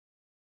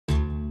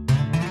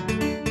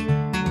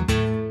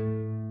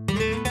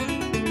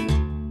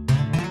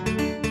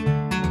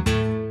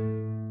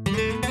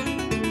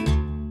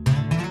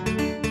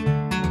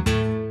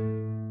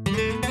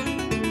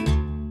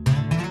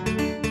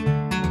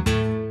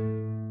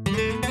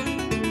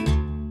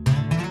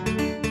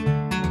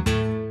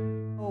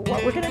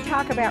what we're going to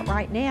talk about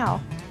right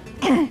now.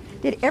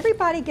 Did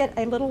everybody get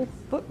a little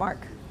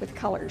bookmark with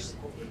colors?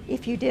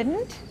 If you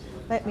didn't,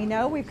 let me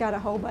know. We've got a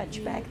whole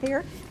bunch back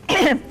there.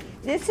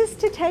 This is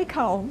to take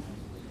home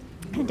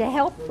and to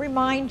help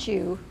remind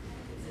you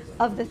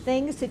of the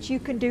things that you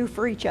can do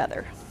for each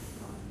other.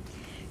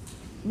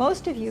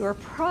 Most of you are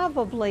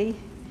probably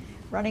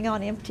running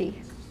on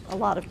empty a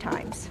lot of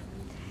times.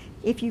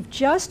 If you've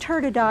just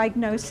heard a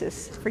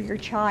diagnosis for your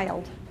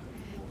child,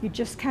 you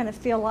just kind of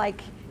feel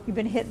like you've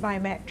been hit by a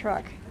Mack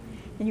truck,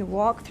 and you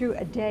walk through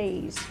a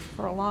daze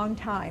for a long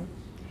time.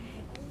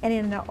 And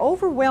in an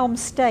overwhelmed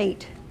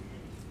state,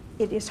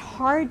 it is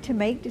hard to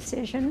make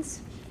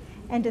decisions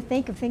and to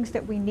think of things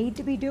that we need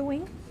to be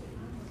doing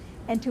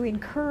and to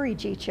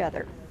encourage each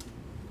other.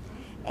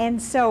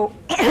 And so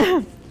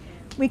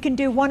we can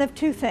do one of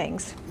two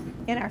things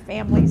in our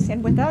families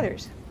and with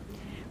others.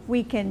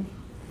 We can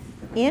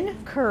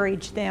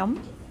encourage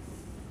them.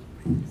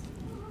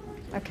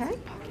 Okay?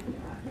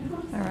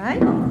 All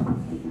right?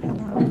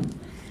 Hello.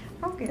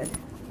 Oh, good.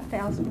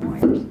 1,000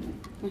 wires.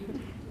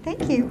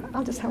 Thank you.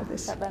 I'll just hold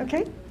this.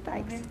 Okay?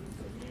 Thanks.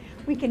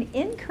 We can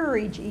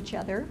encourage each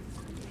other,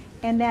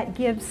 and that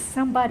gives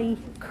somebody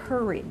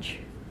courage.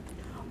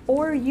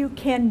 Or you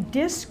can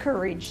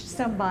discourage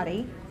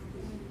somebody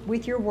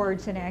with your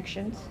words and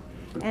actions,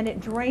 and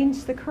it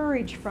drains the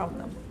courage from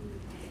them.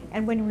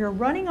 And when you're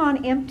running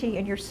on empty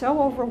and you're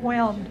so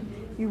overwhelmed,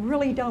 you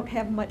really don't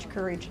have much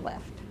courage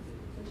left.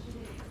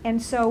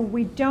 And so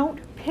we don't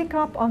pick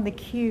up on the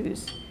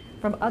cues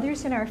from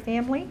others in our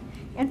family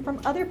and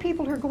from other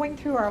people who are going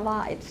through our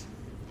lives.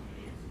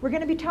 We're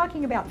going to be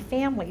talking about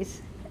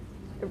families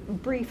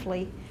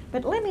briefly,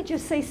 but let me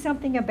just say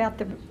something about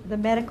the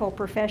medical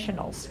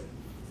professionals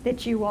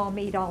that you all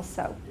meet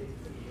also.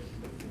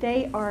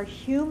 They are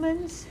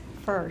humans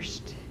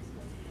first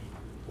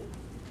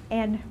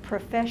and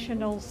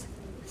professionals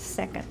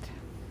second.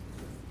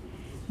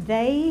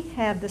 They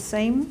have the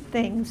same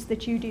things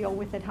that you deal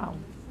with at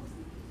home.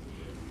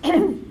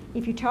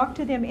 If you talk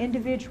to them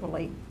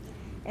individually,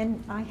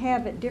 and I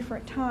have at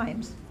different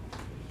times,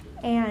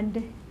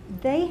 and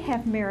they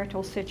have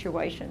marital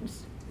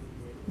situations,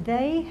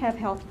 they have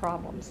health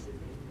problems,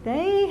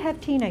 they have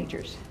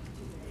teenagers,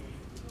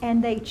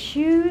 and they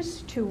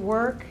choose to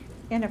work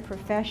in a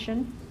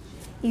profession,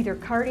 either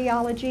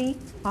cardiology,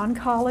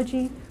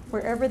 oncology,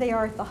 wherever they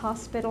are at the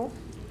hospital,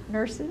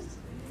 nurses.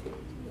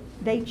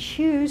 They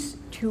choose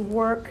to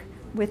work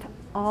with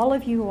all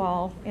of you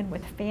all and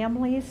with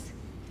families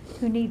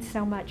who need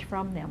so much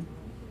from them.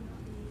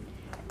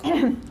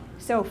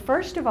 So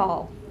first of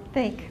all,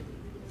 think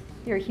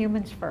you're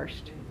humans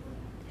first.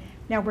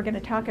 Now we're going to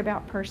talk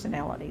about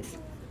personalities.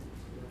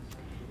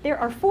 There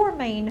are 4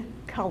 main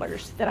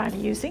colors that I'm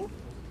using,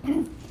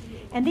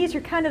 and these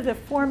are kind of the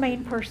 4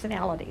 main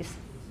personalities.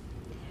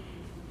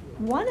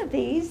 One of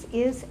these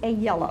is a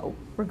yellow.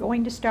 We're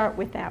going to start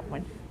with that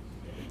one.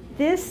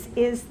 This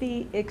is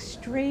the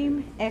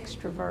extreme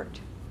extrovert.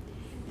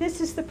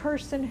 This is the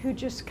person who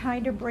just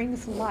kind of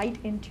brings light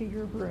into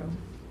your room.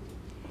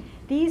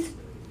 These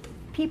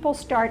people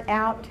start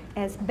out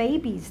as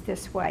babies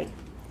this way.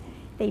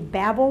 They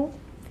babble,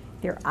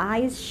 their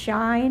eyes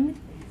shine,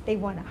 they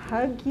want to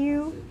hug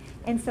you.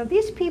 And so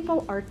these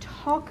people are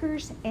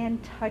talkers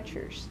and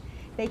touchers.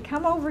 They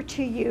come over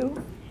to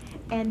you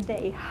and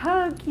they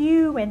hug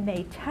you and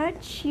they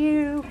touch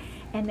you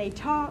and they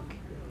talk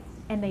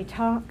and they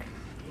talk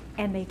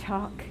and they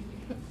talk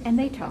and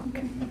they talk.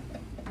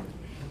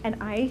 And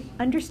I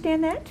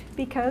understand that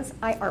because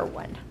I are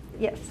one.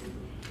 Yes.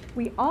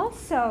 We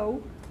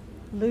also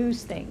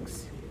lose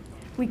things.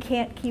 We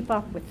can't keep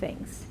up with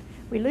things.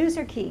 We lose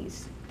our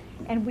keys.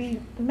 And we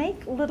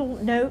make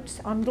little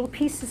notes on little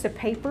pieces of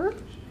paper,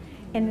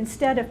 and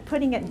instead of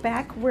putting it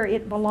back where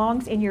it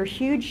belongs in your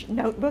huge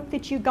notebook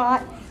that you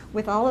got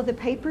with all of the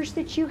papers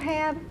that you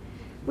have,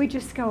 we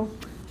just go,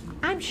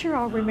 I'm sure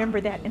I'll remember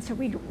that. And so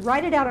we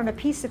write it out on a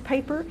piece of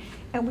paper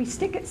and we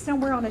stick it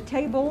somewhere on a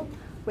table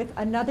with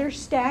another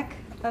stack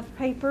of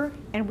paper,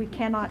 and we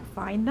cannot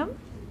find them.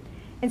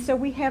 And so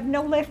we have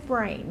no left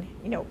brain,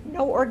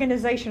 no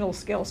organizational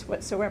skills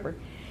whatsoever.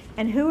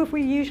 And who have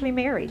we usually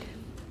married?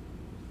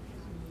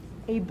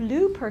 A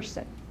blue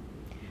person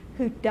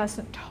who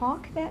doesn't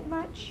talk that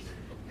much,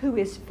 who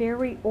is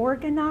very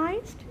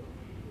organized,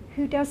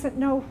 who doesn't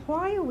know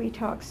why we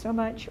talk so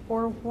much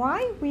or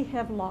why we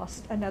have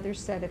lost another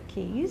set of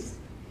keys,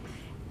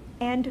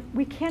 and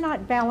we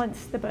cannot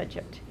balance the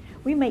budget.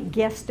 We make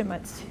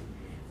guesstimates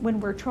when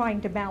we're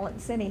trying to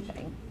balance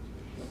anything.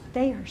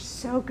 They are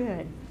so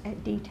good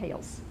at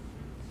details.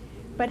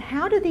 But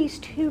how do these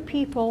 2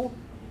 people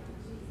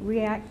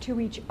react to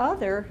each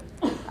other,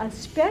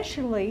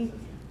 especially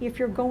if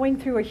you're going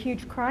through a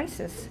huge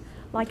crisis,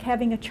 like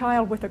having a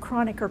child with a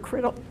chronic or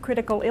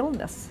critical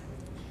illness?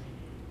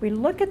 We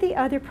look at the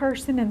other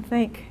person and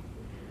think,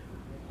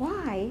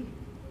 why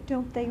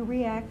don't they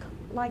react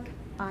like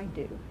I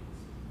do?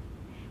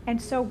 And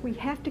so we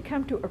have to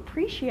come to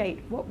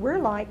appreciate what we're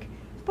like,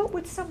 but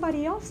what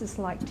somebody else is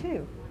like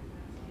too.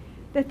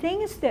 The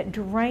things that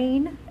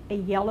drain a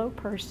yellow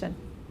person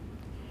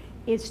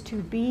is to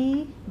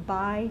be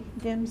by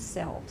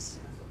themselves.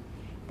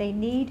 They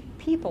need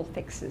people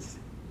fixes.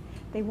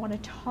 They want to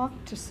talk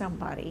to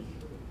somebody.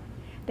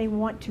 They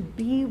want to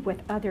be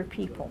with other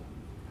people.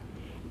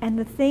 And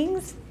the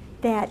things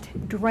that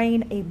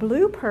drain a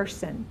blue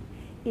person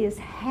is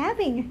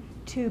having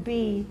to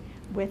be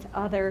with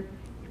other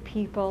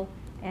people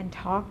and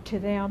talk to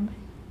them.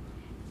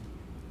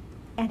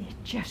 And it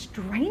just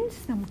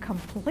drains them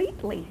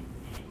completely.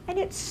 And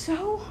it's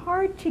so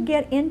hard to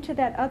get into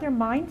that other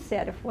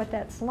mindset of what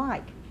that's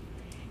like.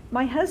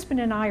 My husband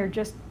and I are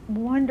just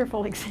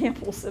wonderful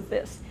examples of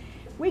this.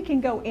 We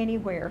can go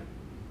anywhere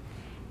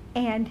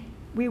and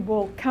we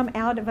will come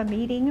out of a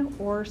meeting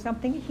or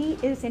something. He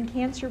is in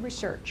cancer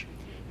research.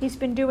 He's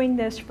been doing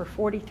this for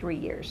 43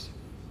 years.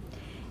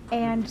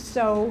 And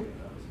so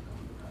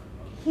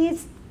he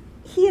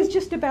is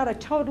just about a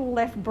total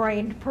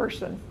left-brained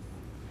person.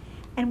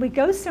 And we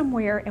go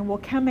somewhere and we'll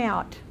come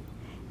out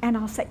and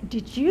I'll say,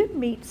 did you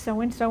meet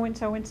so-and-so and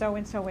so-and-so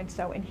and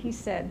so-and-so? And he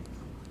said,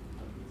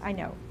 I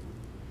know.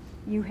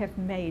 You have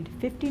made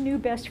 50 new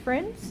best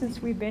friends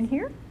since we've been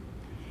here.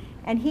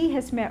 And he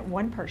has met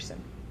one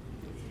person.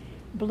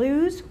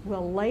 Blues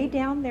will lay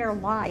down their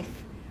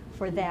life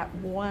for that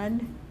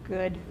one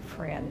good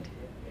friend.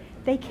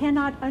 They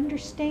cannot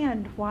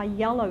understand why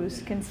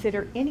yellows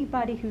consider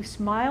anybody who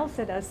smiles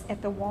at us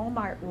at the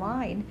Walmart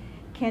line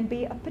can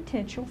be a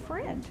potential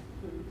friend.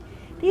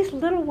 These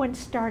little ones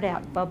start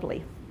out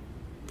bubbly.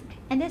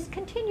 And this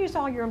continues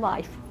all your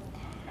life.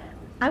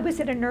 I was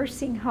at a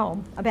nursing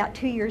home about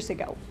 2 years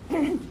ago.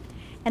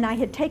 And I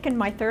had taken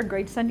my 3rd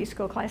grade Sunday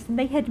school class, and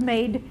they had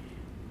made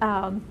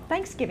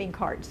Thanksgiving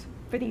cards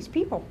for these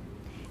people.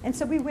 And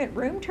so we went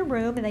room to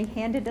room, and they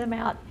handed them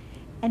out.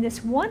 And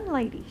this one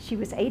lady, she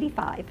was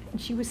 85,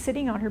 and she was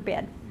sitting on her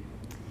bed,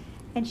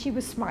 and she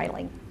was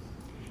smiling.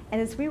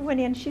 And as we went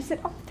in, she said,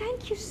 oh,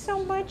 thank you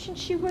so much, and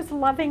she was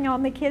loving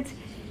on the kids.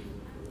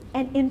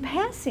 And in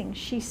passing,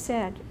 she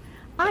said,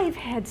 I've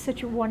had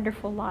such a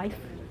wonderful life.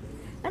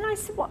 And I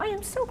said, well, I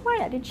am so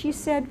glad. And she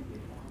said,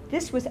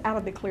 this was out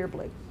of the clear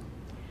blue.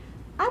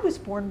 I was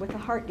born with a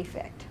heart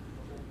defect.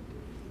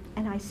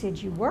 And I said,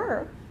 you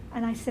were?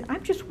 And I said,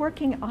 I'm just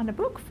working on a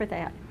book for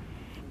that.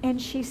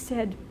 And she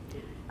said,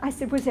 I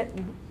said,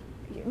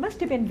 it must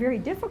have been very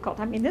difficult.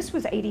 I mean, this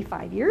was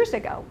 85 years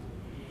ago.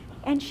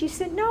 And she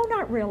said, no,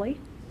 not really.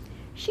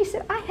 She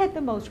said, I had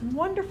the most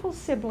wonderful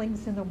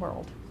siblings in the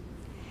world.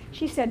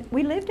 She said,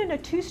 we lived in a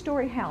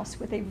 2-story house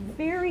with a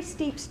very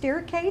steep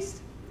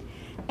staircase.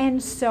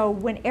 And so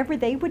whenever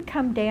they would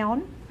come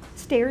down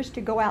stairs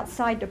to go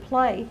outside to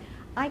play,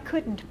 I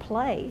couldn't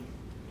play.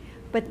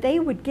 But they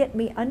would get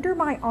me under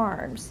my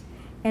arms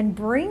and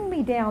bring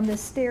me down the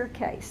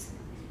staircase,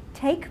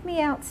 take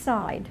me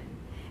outside.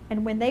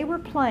 And when they were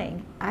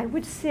playing, I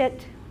would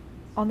sit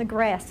on the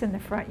grass in the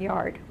front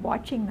yard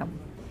watching them.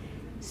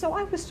 So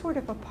I was sort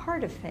of a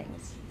part of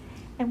things.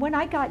 And when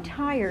I got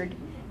tired,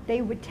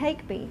 they would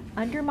take me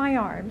under my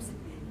arms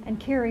and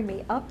carry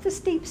me up the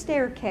steep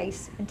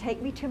staircase and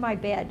take me to my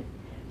bed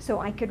so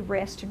I could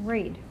rest and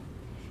read.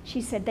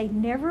 She said they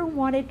never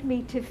wanted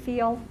me to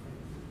feel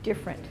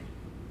different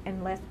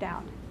and left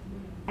out,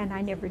 and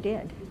I never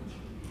did.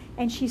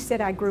 And she said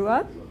I grew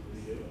up,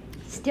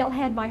 still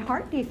had my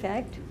heart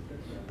defect,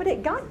 but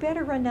it got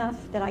better enough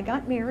that I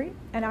got married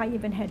and I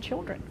even had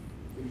children.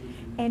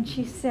 And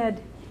she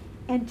said,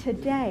 and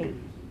today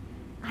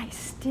I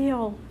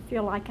still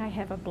feel like I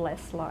have a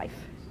blessed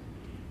life.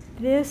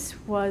 This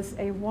was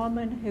a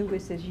woman who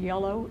was as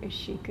yellow as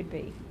she could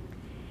be.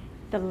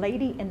 The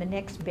lady in the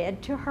next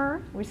bed to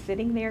her was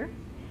sitting there,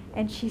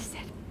 and she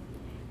said,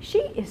 she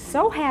is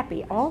so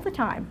happy all the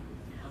time.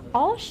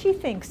 All she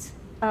thinks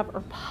of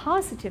are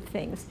positive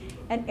things,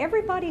 and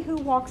everybody who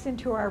walks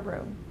into our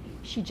room,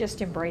 she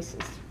just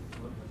embraces.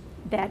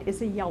 That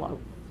is a yellow.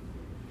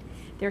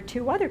 There are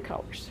 2 other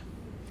colors,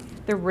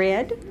 the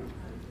red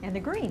and the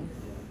green.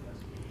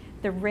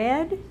 The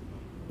red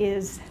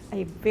is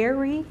a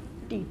very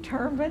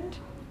determined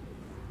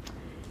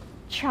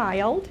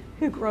child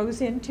who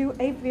grows into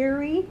a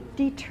very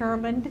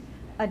determined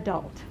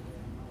adult.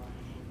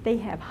 They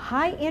have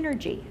high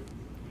energy,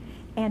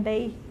 and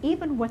they,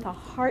 even with a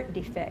heart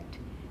defect,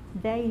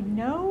 they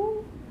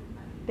know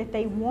that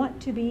they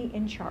want to be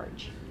in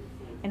charge.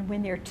 And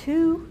when they're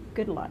 2,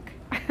 good luck.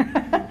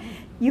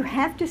 You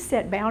have to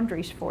set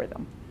boundaries for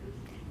them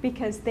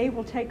because they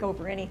will take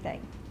over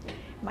anything.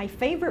 My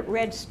favorite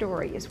red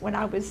story is when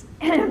I was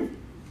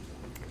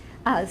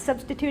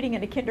substituting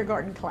in a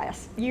kindergarten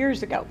class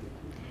years ago.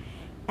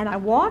 And I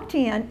walked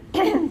in,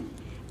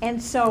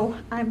 and so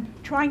I'm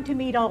trying to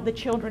meet all the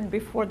children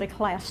before the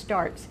class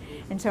starts.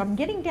 And so I'm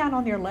getting down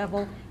on their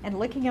level and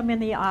looking them in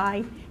the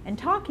eye and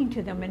talking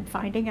to them and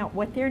finding out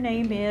what their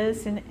name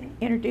is and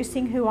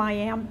introducing who I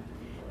am.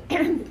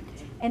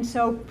 And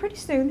so pretty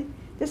soon,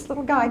 this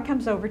little guy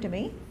comes over to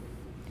me,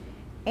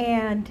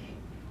 and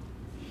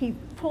he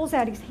pulls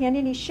out his hand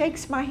and he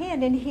shakes my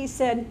hand and he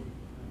said,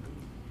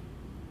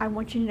 I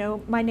want you to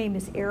know my name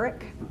is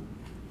Eric.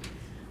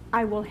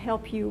 I will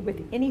help you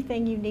with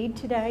anything you need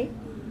today.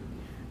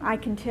 I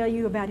can tell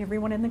you about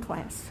everyone in the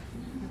class.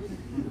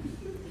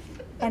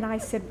 And I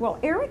said, well,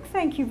 Eric,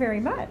 thank you very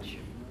much.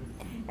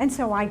 And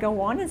so I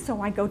go on, and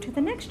so I go to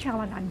the next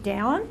child, and I'm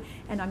down,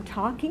 and I'm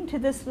talking to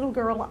this little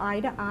girl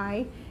eye to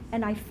eye,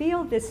 and I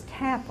feel this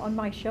tap on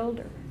my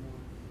shoulder.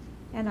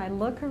 And I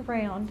look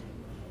around,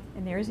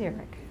 and there's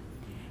Eric.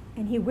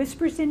 And he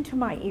whispers into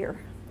my ear,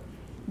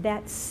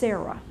 that's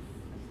Sarah.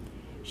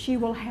 She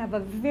will have a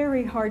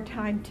very hard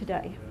time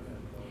today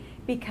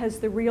because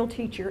the real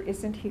teacher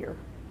isn't here.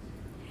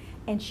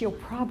 And she'll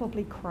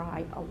probably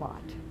cry a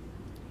lot.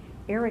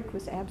 Eric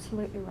was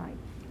absolutely right.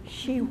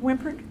 She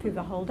whimpered through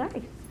the whole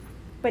day,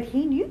 but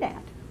he knew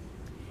that.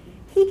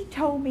 He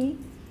told me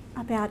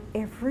about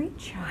every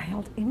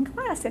child in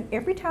class, and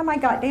every time I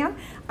got down,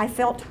 I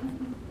felt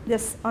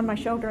this on my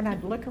shoulder, and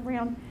I'd look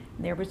around,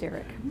 and there was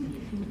Eric.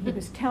 He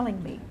was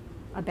telling me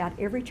about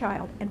every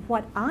child and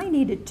what I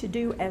needed to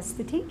do as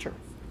the teacher.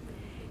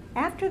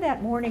 After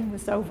that morning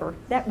was over,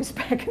 that was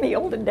back in the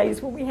olden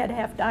days when we had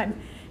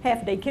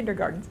half-day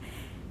kindergartens,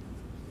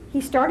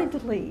 he started to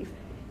leave,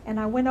 and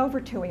I went over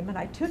to him and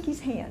I took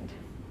his hand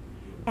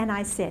and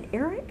I said,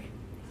 Eric,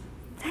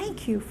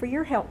 thank you for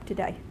your help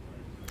today.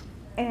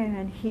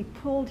 And he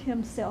pulled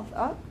himself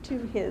up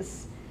to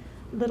his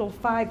little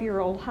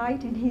 5-year-old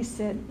height and he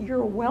said,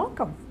 you're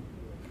welcome.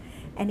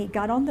 And he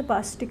got on the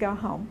bus to go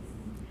home.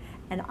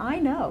 And I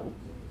know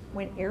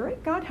when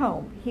Eric got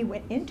home, he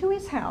went into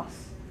his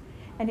house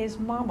and his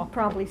mama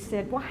probably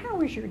said, well, how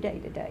was your day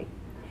today?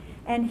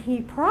 And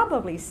he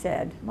probably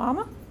said,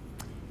 Mama,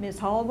 Ms.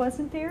 Hall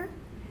wasn't there.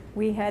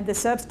 We had the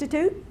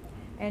substitute,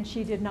 and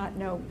she did not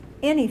know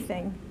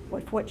anything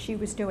with what she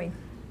was doing,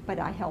 but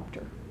I helped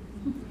her.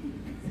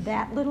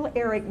 That little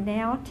Eric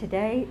now,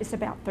 today, is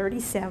about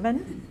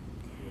 37,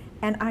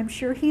 and I'm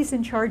sure he's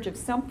in charge of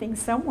something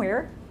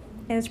somewhere,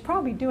 and is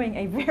probably doing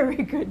a very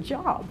good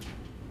job.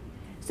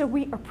 So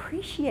we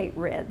appreciate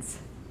Reds.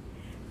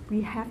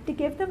 We have to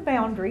give them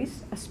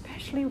boundaries,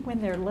 especially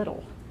when they're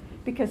little,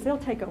 because they'll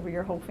take over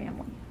your whole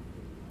family.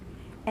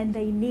 And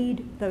they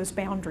need those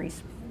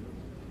boundaries.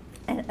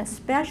 And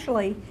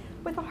especially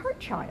with a heart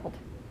child.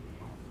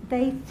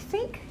 They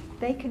think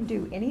they can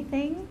do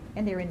anything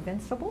and they're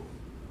invincible.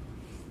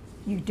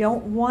 You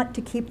don't want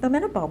to keep them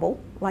in a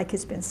bubble, like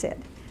has been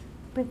said,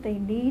 but they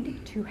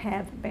need to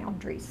have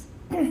boundaries.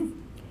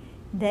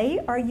 They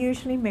are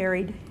usually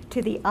married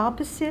to the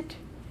opposite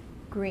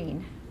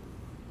green.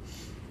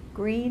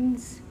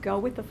 Greens go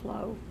with the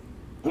flow.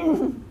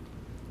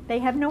 They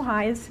have no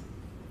highs,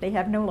 they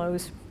have no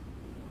lows.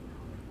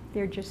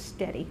 They're just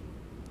steady.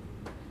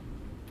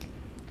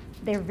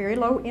 They're very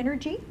low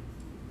energy.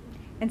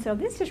 And so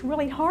this is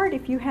really hard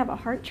if you have a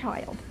heart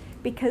child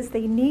because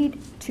they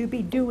need to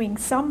be doing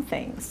some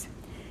things.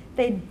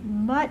 They'd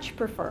much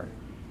prefer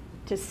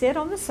to sit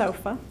on the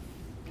sofa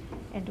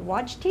and to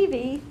watch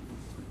TV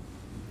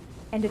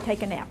and to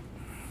take a nap.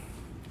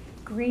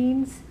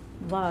 Greens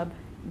love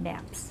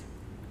naps.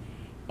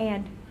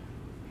 And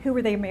who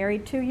are they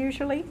married to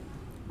usually?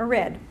 A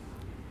red,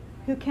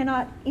 who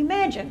cannot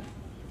imagine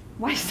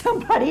why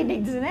somebody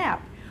needs a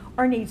nap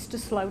or needs to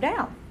slow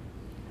down.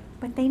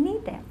 But they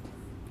need that.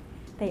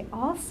 They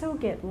also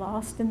get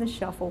lost in the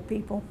shuffle,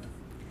 people.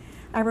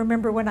 I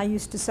remember when I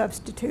used to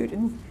substitute,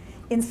 and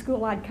in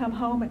school I'd come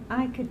home and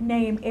I could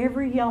name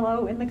every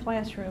yellow in the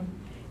classroom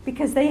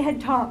because they had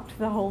talked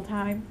the whole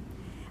time.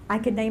 I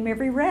could name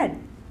every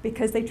red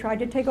because they tried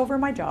to take over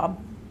my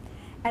job.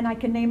 And I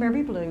could name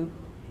every blue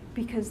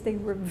because they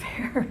were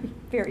very,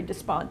 very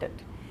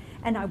despondent.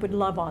 And I would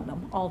love on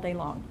them all day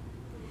long.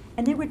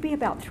 And there would be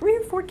about 3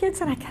 or 4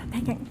 kids, and I kept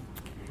thinking,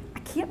 I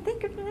can't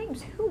think of the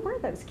names. Who were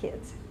those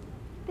kids?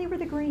 They were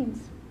the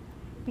greens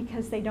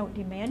because they don't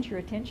demand your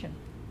attention.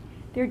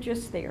 They're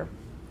just there,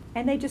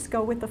 and they just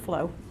go with the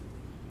flow.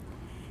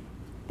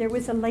 There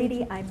was a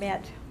lady I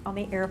met on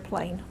the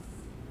airplane,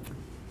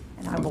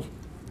 and I will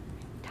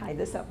tie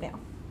this up now.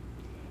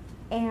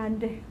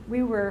 And we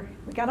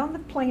got on the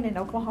plane in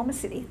Oklahoma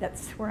City.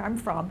 That's where I'm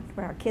from,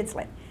 where our kids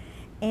live.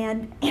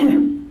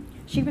 And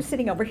she was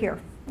sitting over here,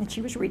 and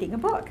she was reading a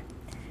book.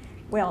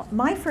 Well,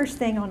 my first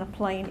thing on a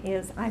plane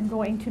is I'm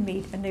going to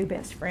meet a new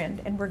best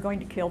friend, and we're going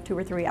to kill 2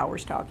 or 3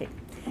 hours talking.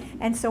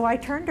 And so I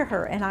turned to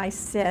her, and I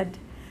said,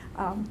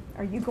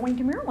 are you going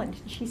to Maryland?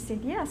 And she said,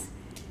 yes.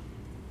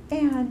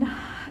 And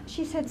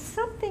she said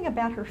something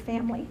about her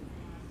family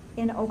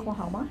in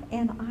Oklahoma.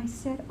 And I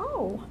said,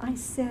 oh,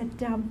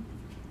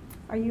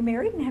 are you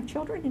married and have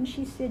children? And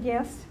she said,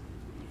 yes.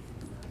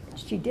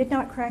 She did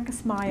not crack a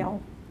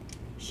smile.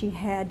 She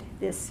had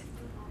this,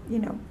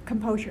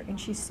 composure. And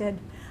she said,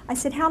 I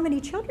said, how many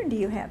children do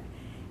you have?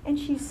 And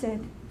she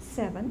said,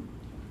 7.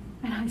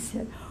 And I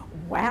said,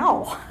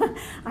 wow.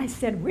 I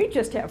said, we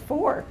just have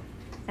 4.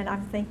 And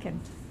I'm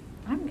thinking,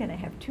 I'm going to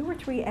have 2 or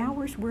 3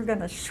 hours. We're going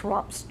to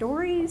swap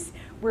stories.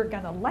 We're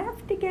going to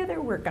laugh together.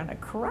 We're going to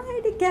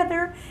cry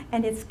together.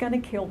 And it's going to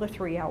kill the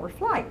 3-hour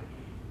flight.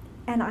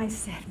 And I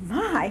said,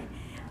 I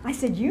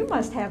said, you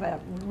must have a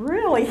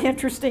really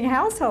interesting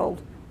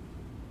household.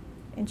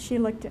 And she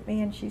looked at me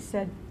and she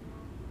said,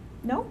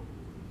 no.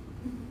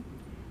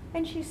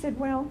 And she said,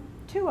 well,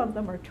 2 of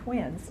them are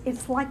twins.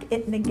 It's like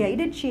it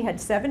negated she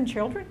had 7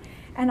 children.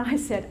 And I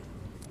said,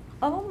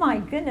 oh my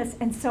goodness.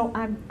 And so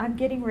I'm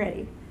getting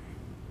ready.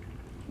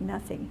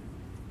 Nothing.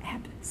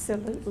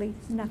 Absolutely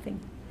nothing.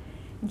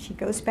 And she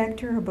goes back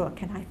to her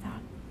book, and I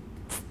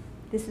thought,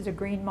 this is a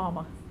green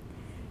mama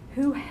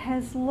who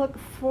has looked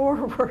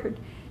forward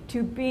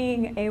to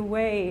being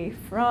away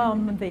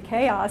from the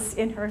chaos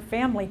in her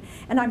family.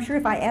 And I'm sure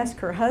if I asked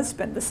her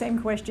husband the same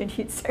question,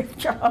 he'd say,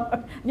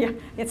 yeah,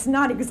 it's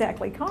not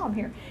exactly calm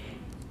here.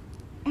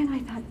 And I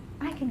thought,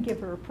 I can give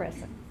her a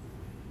present.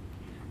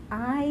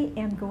 I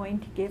am going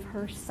to give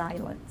her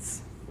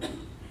silence.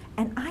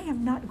 And I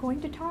am not going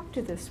to talk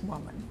to this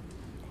woman.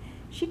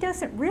 She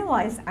doesn't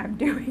realize I'm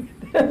doing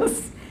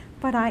this,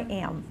 but I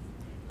am.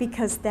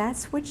 Because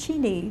that's what she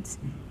needs,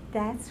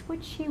 that's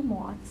what she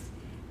wants,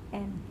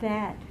 and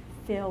that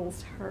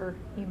fills her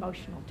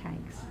emotional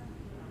tanks.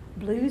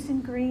 Blues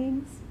and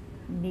greens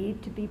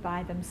need to be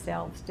by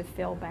themselves to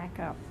fill back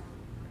up.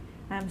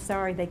 I'm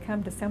sorry, they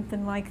come to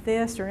something like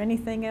this or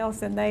anything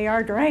else and they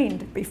are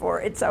drained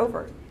before it's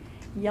over.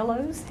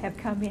 Yellows have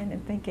come in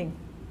and thinking,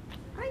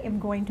 I am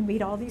going to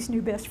meet all these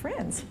new best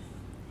friends.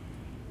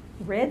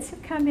 Reds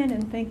have come in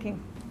and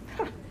thinking,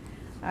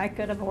 I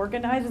could have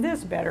organized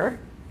this better.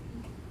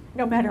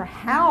 No matter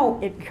how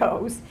it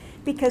goes,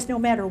 because no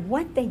matter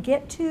what they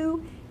get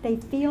to, they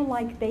feel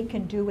like they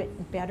can do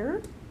it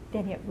better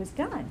than it was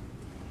done.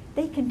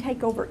 They can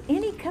take over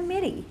any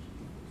committee,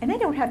 and they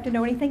don't have to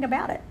know anything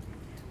about it.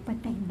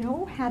 But they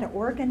know how to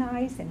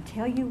organize and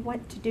tell you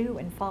what to do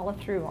and follow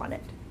through on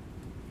it.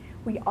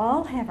 We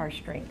all have our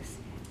strengths.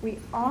 We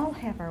all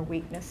have our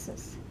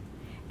weaknesses.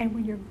 And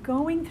when you're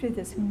going through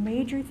this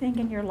major thing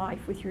in your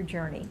life with your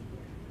journey,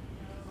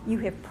 you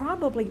have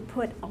probably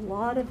put a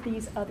lot of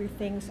these other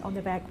things on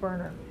the back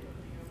burner.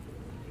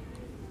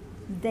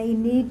 They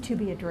need to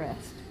be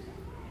addressed.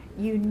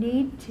 You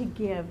need to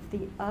give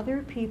the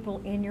other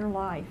people in your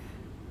life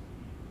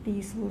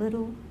these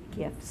little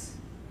gifts.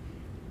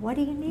 What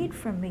do you need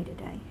from me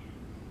today?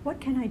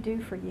 What can I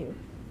do for you?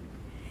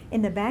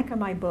 In the back of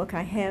my book,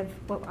 I have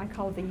what I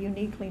call the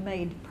Uniquely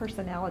Made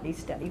Personality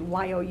Study,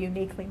 YO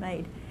Uniquely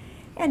Made.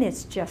 And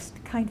it's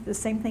just kind of the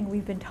same thing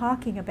we've been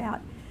talking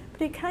about,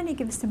 but it kind of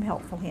gives some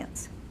helpful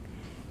hints.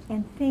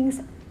 And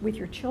things with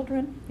your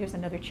children, there's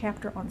another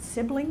chapter on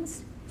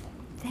siblings.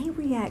 They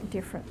react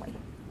differently.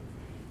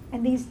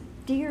 And these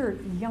dear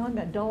young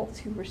adults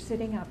who were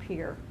sitting up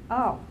here,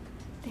 oh,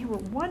 they were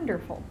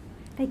wonderful.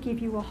 They give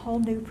you a whole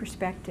new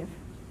perspective.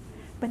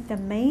 But the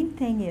main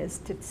thing is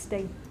to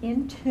stay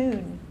in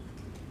tune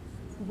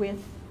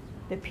with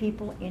the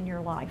people in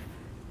your life.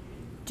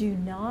 Do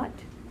not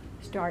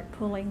start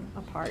pulling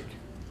apart.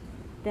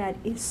 That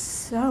is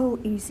so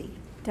easy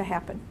to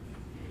happen.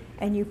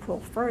 And you pull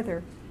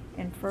further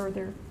and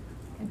further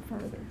and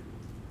further.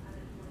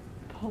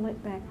 Pull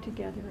it back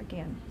together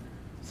again.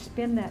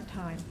 Spend that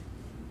time.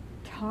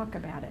 Talk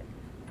about it.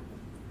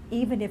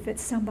 Even if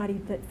it's somebody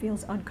that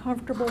feels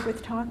uncomfortable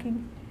with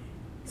talking,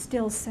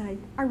 still say,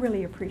 I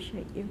really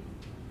appreciate you.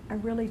 I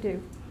really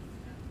do.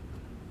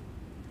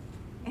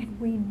 And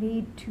we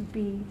need to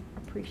be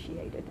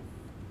appreciated.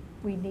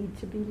 We need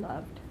to be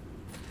loved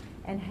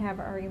and have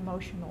our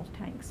emotional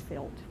tanks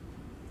filled.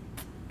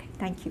 Okay,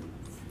 thank you.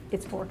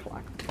 It's 4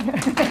 o'clock.